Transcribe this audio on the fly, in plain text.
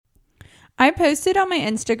I posted on my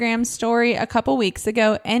Instagram story a couple weeks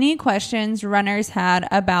ago any questions runners had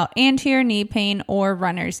about anterior knee pain or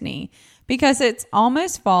runner's knee, because it's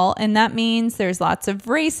almost fall and that means there's lots of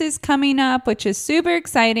races coming up, which is super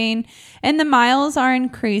exciting, and the miles are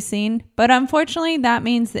increasing, but unfortunately that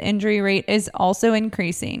means the injury rate is also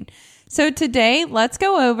increasing. So today, let's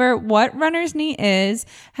go over what runner's knee is,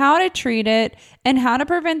 how to treat it, and how to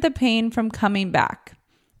prevent the pain from coming back.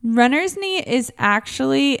 Runner's knee is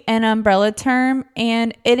actually an umbrella term,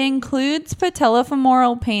 and it includes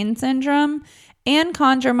patellofemoral pain syndrome and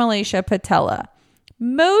chondromalacia patella.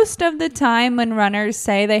 Most of the time when runners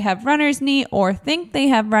say they have runner's knee or think they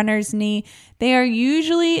have runner's knee, they are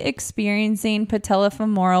usually experiencing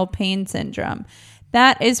patellofemoral pain syndrome.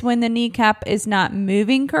 That is when the kneecap is not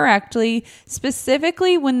moving correctly,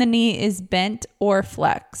 specifically when the knee is bent or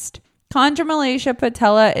flexed. Chondromalacia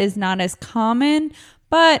patella is not as common,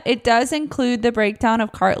 but it does include the breakdown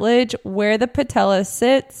of cartilage where the patella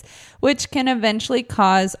sits, which can eventually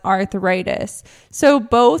cause arthritis. So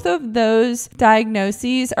both of those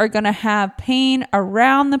diagnoses are going to have pain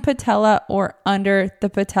around the patella or under the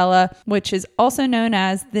patella, which is also known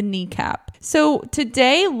as the kneecap. So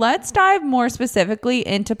today, let's dive more specifically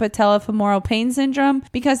into patellofemoral pain syndrome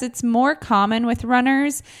because it's more common with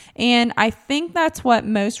runners, and I think that's what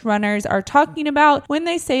most runners are talking about when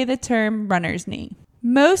they say the term runner's knee.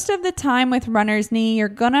 Most of the time with runner's knee, you're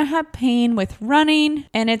going to have pain with running,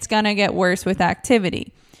 and it's going to get worse with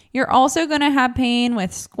activity. You're also going to have pain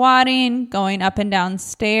with squatting, going up and down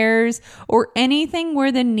stairs, or anything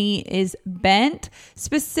where the knee is bent,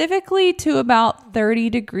 specifically to about 30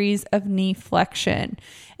 degrees of knee flexion.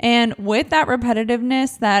 And with that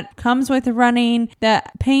repetitiveness that comes with running,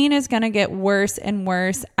 that pain is going to get worse and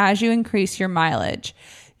worse as you increase your mileage.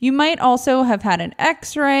 You might also have had an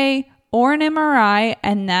X-ray or an MRI,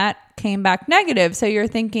 and that came back negative. So you're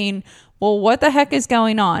thinking, well, what the heck is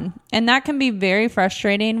going on? And that can be very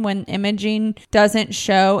frustrating when imaging doesn't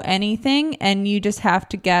show anything and you just have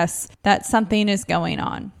to guess that something is going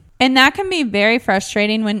on. And that can be very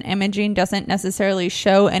frustrating when imaging doesn't necessarily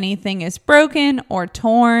show anything is broken or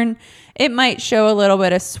torn. It might show a little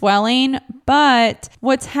bit of swelling, but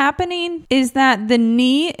what's happening is that the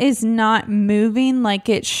knee is not moving like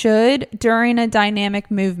it should during a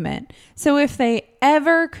dynamic movement. So if they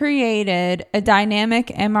ever created a dynamic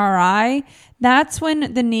MRI, that's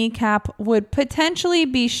when the kneecap would potentially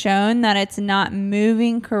be shown that it's not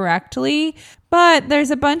moving correctly. But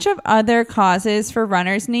there's a bunch of other causes for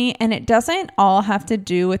runner's knee, and it doesn't all have to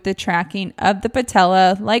do with the tracking of the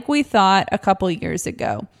patella like we thought a couple years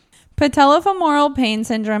ago. Patellofemoral pain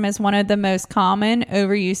syndrome is one of the most common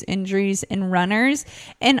overuse injuries in runners,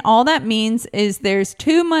 and all that means is there's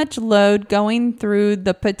too much load going through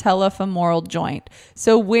the patellofemoral joint.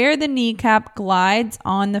 So where the kneecap glides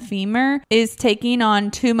on the femur is taking on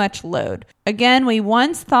too much load. Again, we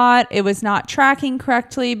once thought it was not tracking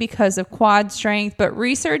correctly because of quad strength, but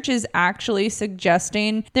research is actually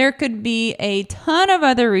suggesting there could be a ton of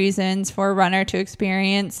other reasons for a runner to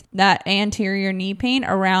experience that anterior knee pain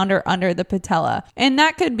around or under the patella. And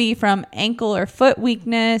that could be from ankle or foot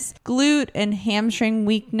weakness, glute and hamstring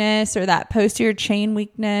weakness, or that posterior chain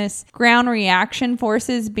weakness, ground reaction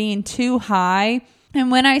forces being too high. And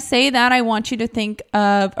when I say that, I want you to think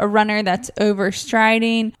of a runner that's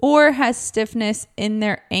overstriding or has stiffness in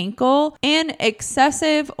their ankle and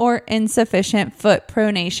excessive or insufficient foot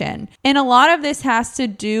pronation. And a lot of this has to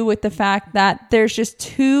do with the fact that there's just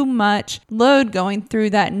too much load going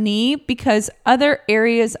through that knee because other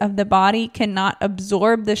areas of the body cannot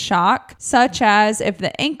absorb the shock, such as if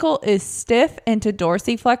the ankle is stiff into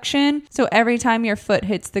dorsiflexion. So every time your foot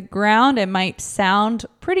hits the ground, it might sound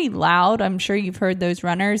pretty loud. I'm sure you've heard those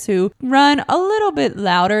runners who run a little bit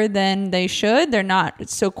louder than they should. They're not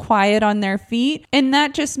so quiet on their feet. And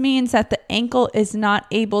that just means that the ankle is not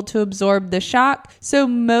able to absorb the shock. So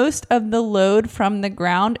most of the load from the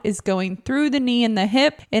ground is going through the knee and the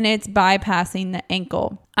hip, and it's bypassing the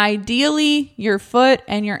ankle. Ideally, your foot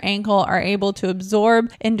and your ankle are able to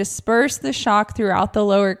absorb and disperse the shock throughout the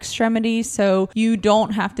lower extremity so you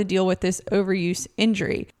don't have to deal with this overuse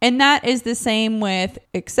injury. And that is the same with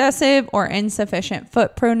excessive or insufficient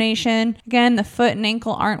foot pronation. Again, the foot and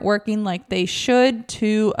ankle aren't working like they should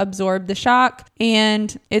to absorb the shock,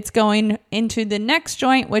 and it's going into the next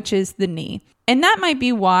joint, which is the knee. And that might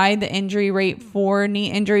be why the injury rate for knee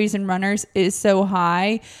injuries in runners is so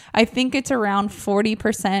high. I think it's around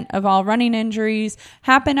 40% of all running injuries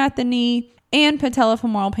happen at the knee, and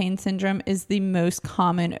patellofemoral pain syndrome is the most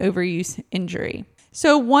common overuse injury.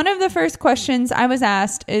 So one of the first questions I was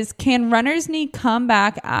asked is, can runner's knee come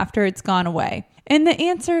back after it's gone away? And the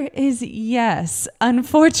answer is yes.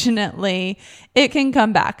 Unfortunately, it can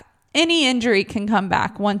come back. Any injury can come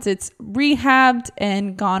back once it's rehabbed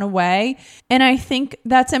and gone away. And I think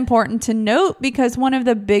that's important to note because one of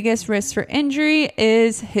the biggest risks for injury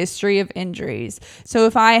is history of injuries. So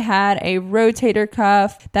if I had a rotator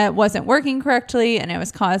cuff that wasn't working correctly and it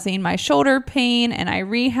was causing my shoulder pain and I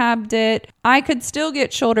rehabbed it, I could still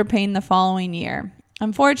get shoulder pain the following year.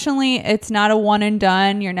 Unfortunately, it's not a one and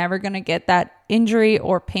done. You're never going to get that injury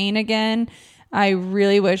or pain again. I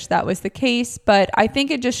really wish that was the case, but I think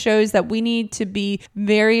it just shows that we need to be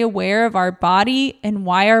very aware of our body and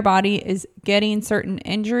why our body is getting certain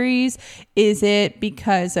injuries. Is it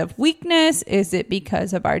because of weakness? Is it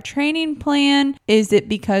because of our training plan? Is it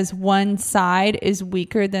because one side is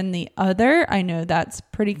weaker than the other? I know that's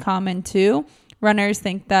pretty common too. Runners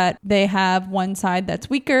think that they have one side that's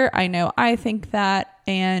weaker. I know I think that,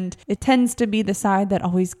 and it tends to be the side that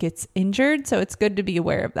always gets injured. So it's good to be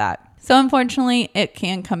aware of that. So unfortunately, it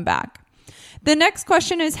can come back. The next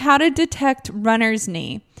question is how to detect runner's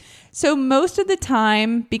knee. So most of the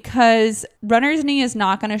time, because runner's knee is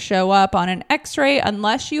not going to show up on an x-ray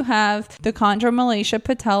unless you have the chondromalacia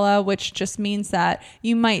patella, which just means that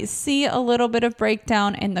you might see a little bit of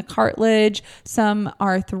breakdown in the cartilage, some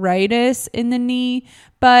arthritis in the knee.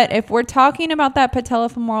 But if we're talking about that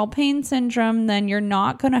patellofemoral pain syndrome, then you're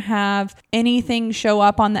not going to have anything show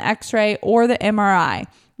up on the x-ray or the MRI.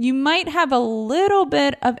 You might have a little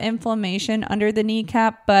bit of inflammation under the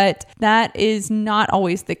kneecap, but that is not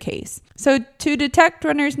always the case. So to detect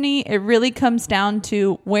runner's knee, it really comes down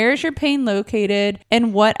to where's your pain located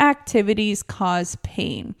and what activities cause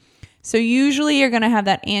pain. So usually you're going to have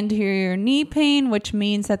that anterior knee pain, which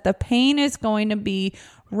means that the pain is going to be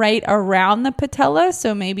right around the patella,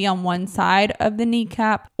 so maybe on one side of the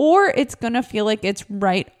kneecap, or it's going to feel like it's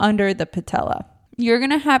right under the patella. You're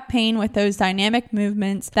going to have pain with those dynamic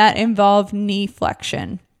movements that involve knee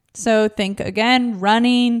flexion. So think again,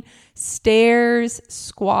 running, stairs,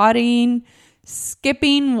 squatting,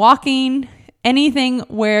 skipping, walking, anything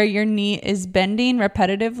where your knee is bending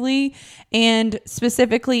repetitively and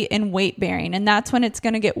specifically in weight bearing. And that's when it's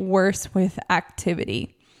going to get worse with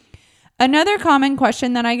activity. Another common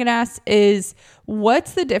question that I get asked is,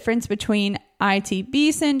 what's the difference between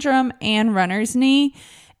ITB syndrome and runner's knee?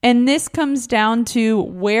 And this comes down to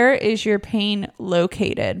where is your pain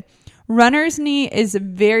located. Runner's knee is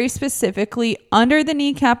very specifically under the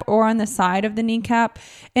kneecap or on the side of the kneecap.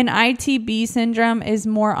 And ITB syndrome is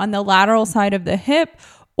more on the lateral side of the hip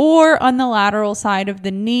or on the lateral side of the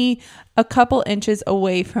knee, a couple inches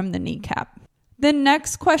away from the kneecap. The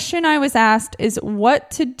next question I was asked is what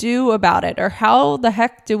to do about it, or how the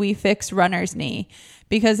heck do we fix runner's knee?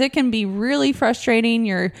 Because it can be really frustrating.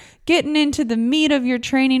 You're getting into the meat of your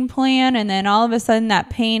training plan and then all of a sudden that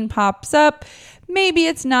pain pops up. Maybe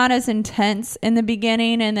it's not as intense in the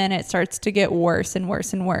beginning and then it starts to get worse and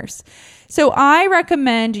worse and worse. So I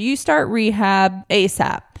recommend you start rehab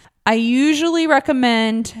ASAP. I usually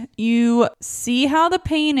recommend you see how the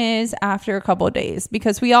pain is after a couple of days,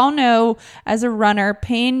 because we all know as a runner,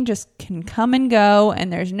 pain just can come and go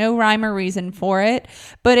and there's no rhyme or reason for it.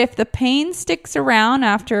 But if the pain sticks around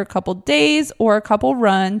after a couple of days or a couple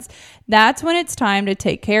runs, that's when it's time to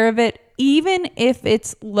take care of it, even if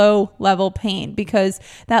it's low level pain, because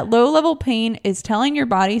that low level pain is telling your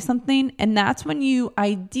body something, and that's when you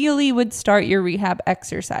ideally would start your rehab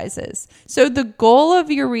exercises. So the goal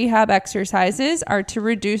of your rehab exercises are to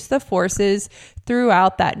reduce the forces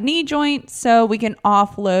throughout that knee joint so we can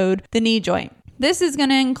offload the knee joint. This is going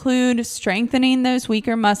to include strengthening those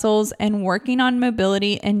weaker muscles and working on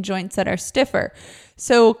mobility in joints that are stiffer.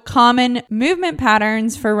 So common movement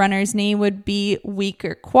patterns for runner's knee would be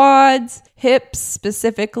weaker quads, hips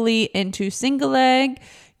specifically into single leg.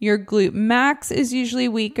 Your glute max is usually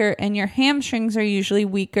weaker and your hamstrings are usually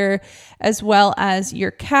weaker, as well as your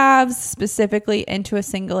calves specifically into a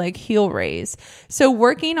single leg heel raise. So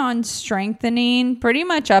working on strengthening pretty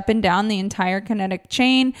much up and down the entire kinetic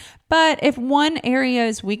chain. But if one area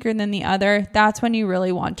is weaker than the other, that's when you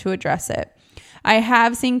really want to address it. I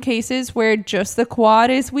have seen cases where just the quad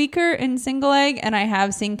is weaker in single leg, and I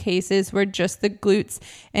have seen cases where just the glutes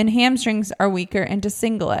and hamstrings are weaker into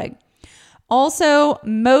single leg. Also,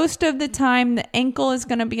 most of the time, the ankle is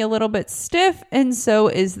going to be a little bit stiff, and so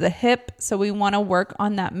is the hip. So we want to work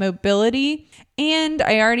on that mobility. And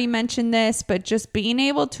I already mentioned this, but just being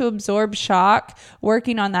able to absorb shock,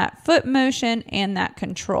 working on that foot motion and that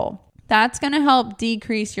control. That's going to help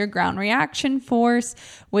decrease your ground reaction force,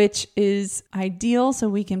 which is ideal so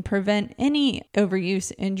we can prevent any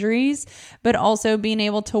overuse injuries, but also being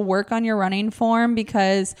able to work on your running form,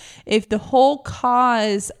 because if the whole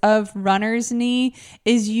cause of runner's knee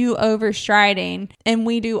is you overstriding and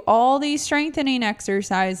we do all these strengthening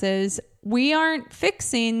exercises, we aren't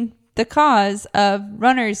fixing the cause of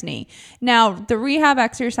runner's knee. Now, the rehab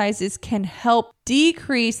exercises can help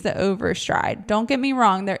decrease the overstride. Don't get me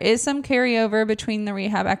wrong. There is some carryover between the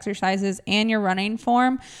rehab exercises and your running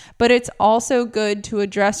form, but it's also good to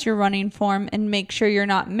address your running form and make sure you're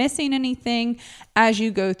not missing anything as you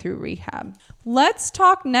go through rehab. Let's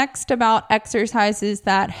talk next about exercises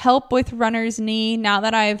that help with runner's knee now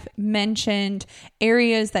that I've mentioned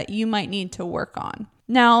areas that you might need to work on.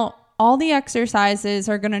 Now, all the exercises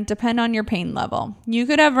are going to depend on your pain level. You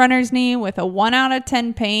could have runner's knee with a 1 out of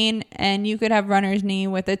 10 pain, and you could have runner's knee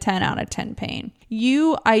with a 10 out of 10 pain.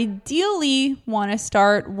 You ideally want to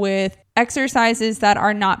start with exercises that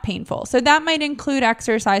are not painful. So that might include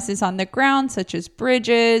exercises on the ground, such as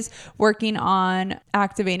bridges, working on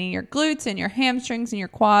activating your glutes and your hamstrings and your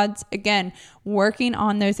quads. Again, working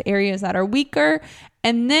on those areas that are weaker.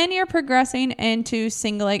 And then you're progressing into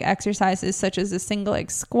single leg exercises such as a single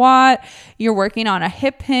leg squat. You're working on a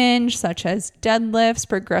hip hinge such as deadlifts,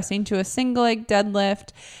 progressing to a single leg deadlift,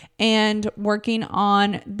 and working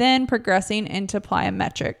on then progressing into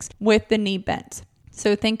plyometrics with the knee bent.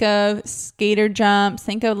 So think of skater jumps,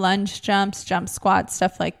 think of lunge jumps, jump squats,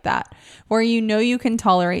 stuff like that, where you know you can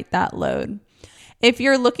tolerate that load. If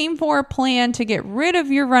you're looking for a plan to get rid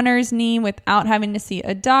of your runner's knee without having to see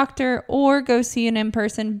a doctor or go see an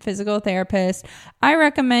in-person physical therapist, I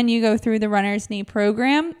recommend you go through the runner's knee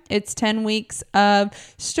program. It's 10 weeks of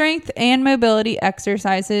strength and mobility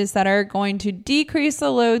exercises that are going to decrease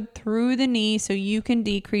the load through the knee so you can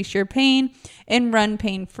decrease your pain and run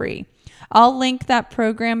pain-free. I'll link that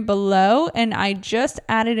program below, and I just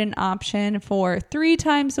added an option for 3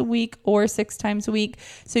 times a week or 6 times a week.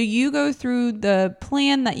 So you go through the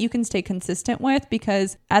plan that you can stay consistent with,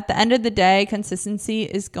 because at the end of the day, consistency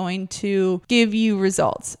is going to give you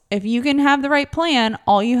results. If you can have the right plan,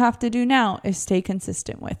 all you have to do now is stay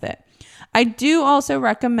consistent with it. I do also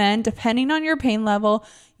recommend, depending on your pain level,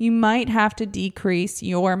 you might have to decrease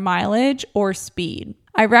your mileage or speed.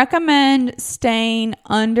 I recommend staying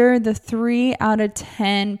under the 3 out of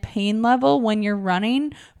 10 pain level when you're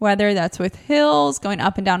running, whether that's with hills, going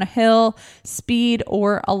up and down a hill, speed,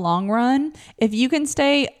 or a long run. If you can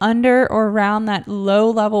stay under or around that low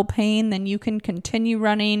level pain, then you can continue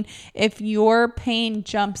running. If your pain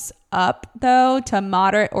jumps up though to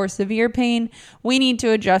moderate or severe pain, we need to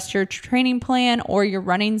adjust your training plan or your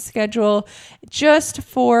running schedule just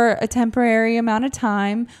for a temporary amount of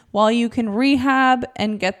time while you can rehab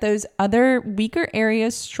and get those other weaker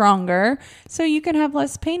areas stronger so you can have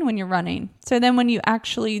less pain when you're running. So then when you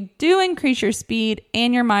actually do increase your speed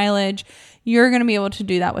and your mileage, you're going to be able to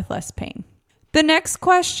do that with less pain. The next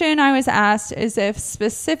question I was asked is if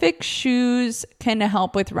specific shoes can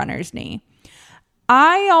help with runner's knee.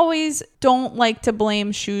 I always don't like to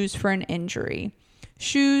blame shoes for an injury.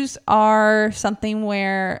 Shoes are something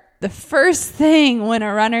where the first thing when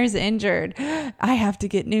a runner's injured, I have to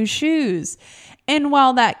get new shoes. And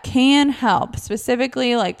while that can help,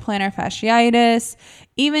 specifically like plantar fasciitis,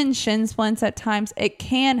 even shin splints at times, it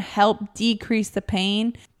can help decrease the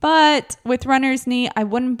pain. But with runner's knee, I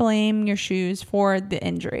wouldn't blame your shoes for the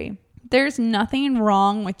injury. There's nothing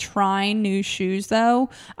wrong with trying new shoes though.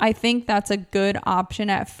 I think that's a good option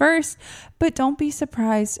at first, but don't be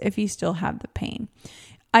surprised if you still have the pain.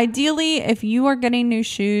 Ideally, if you are getting new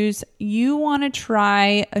shoes, you want to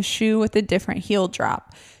try a shoe with a different heel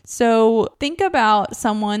drop. So think about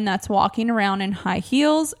someone that's walking around in high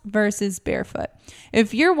heels versus barefoot.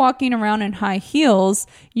 If you're walking around in high heels,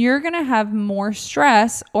 you're going to have more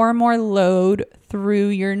stress or more load through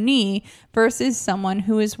your knee versus someone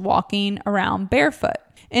who is walking around barefoot.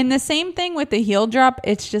 And the same thing with the heel drop,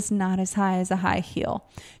 it's just not as high as a high heel.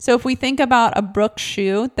 So if we think about a Brooks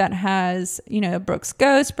shoe that has, Brooks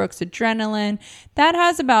Ghost, Brooks Adrenaline, that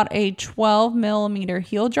has about a 12 millimeter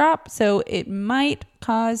heel drop. So it might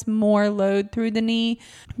cause more load through the knee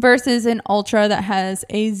versus an Ultra that has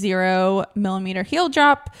a 0 millimeter heel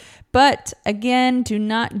drop. But again, do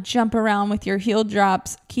not jump around with your heel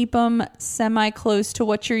drops. Keep them semi-close to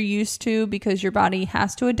what you're used to because your body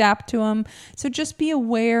has to adapt to them. So just be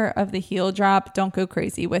aware of the heel drop. Don't go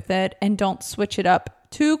crazy with it and don't switch it up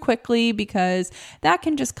too quickly because that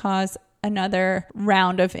can just cause another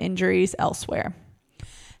round of injuries elsewhere.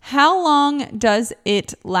 How long does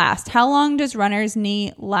it last? How long does runner's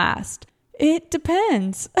knee last? It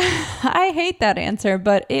depends. I hate that answer,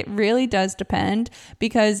 but it really does depend,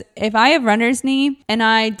 because if I have runner's knee and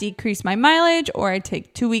I decrease my mileage, or I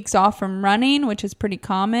take 2 weeks off from running, which is pretty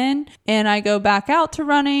common, and I go back out to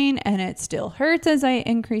running and it still hurts as I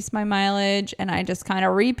increase my mileage, and I just kind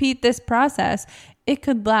of repeat this process, it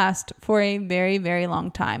could last for a very, very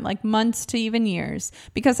long time, like months to even years,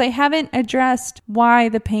 because I haven't addressed why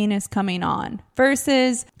the pain is coming on.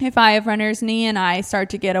 Versus if I have runner's knee and I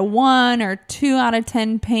start to get a 1 or 2 out of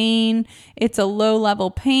 10 pain, it's a low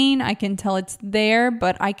level pain. I can tell it's there,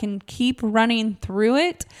 but I can keep running through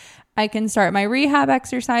it. I can start my rehab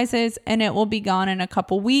exercises and it will be gone in a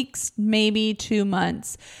couple weeks, maybe 2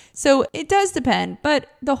 months. So it does depend, but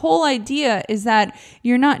the whole idea is that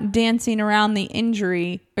you're not dancing around the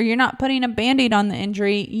injury, or you're not putting a Band-Aid on the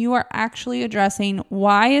injury. You are actually addressing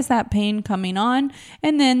why is that pain coming on,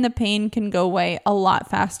 and then the pain can go away a lot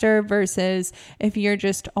faster, versus if you're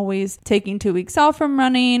just always taking 2 weeks off from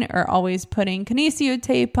running, or always putting kinesio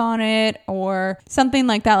tape on it or something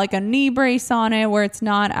like that, like a knee brace on it, where it's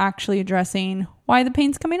not actually addressing why the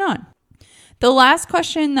pain's coming on. The last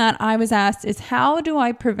question that I was asked is, how do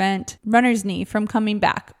I prevent runner's knee from coming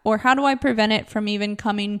back? Or how do I prevent it from even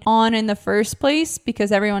coming on in the first place?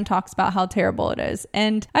 Because everyone talks about how terrible it is.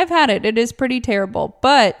 And I've had it. It is pretty terrible.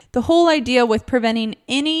 But the whole idea with preventing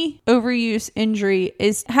any overuse injury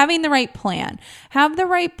is having the right plan. Have the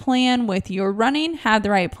right plan with your running. Have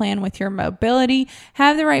the right plan with your mobility.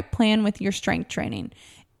 Have the right plan with your strength training.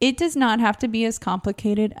 It does not have to be as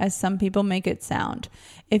complicated as some people make it sound.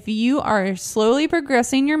 If you are slowly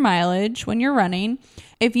progressing your mileage when you're running,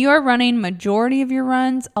 if you are running majority of your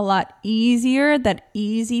runs a lot easier, that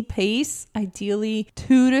easy pace, ideally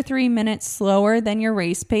 2 to 3 minutes slower than your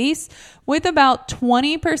race pace, with about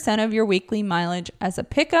 20% of your weekly mileage as a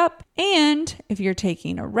pickup, and if you're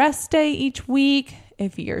taking a rest day each week,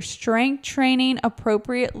 if you're strength training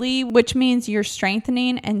appropriately, which means you're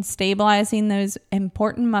strengthening and stabilizing those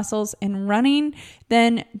important muscles in running,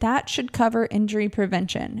 then that should cover injury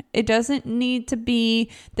prevention. It doesn't need to be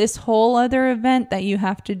this whole other event that you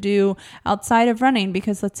have to do outside of running,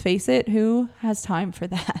 because let's face it, who has time for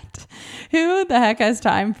that? Who the heck has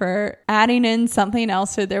time for adding in something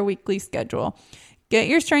else to their weekly schedule? Get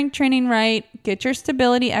your strength training right. Get your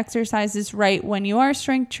stability exercises right when you are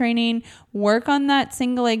strength training. Work on that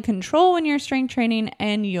single leg control when you're strength training,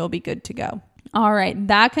 and you'll be good to go. All right,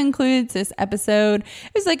 that concludes this episode.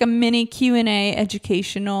 It was like a mini Q&A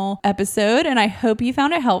educational episode, and I hope you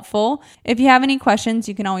found it helpful. If you have any questions,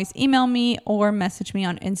 you can always email me or message me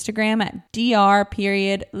on Instagram at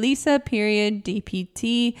dr.lisa.dpt.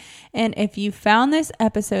 And if you found this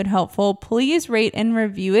episode helpful, please rate and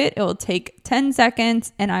review it. It will take 10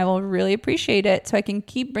 seconds, and I will really appreciate it so I can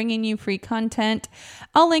keep bringing you free content.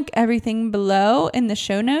 I'll link everything below in the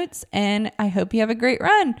show notes, and I hope you have a great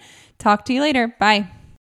run. Talk to you later. Bye.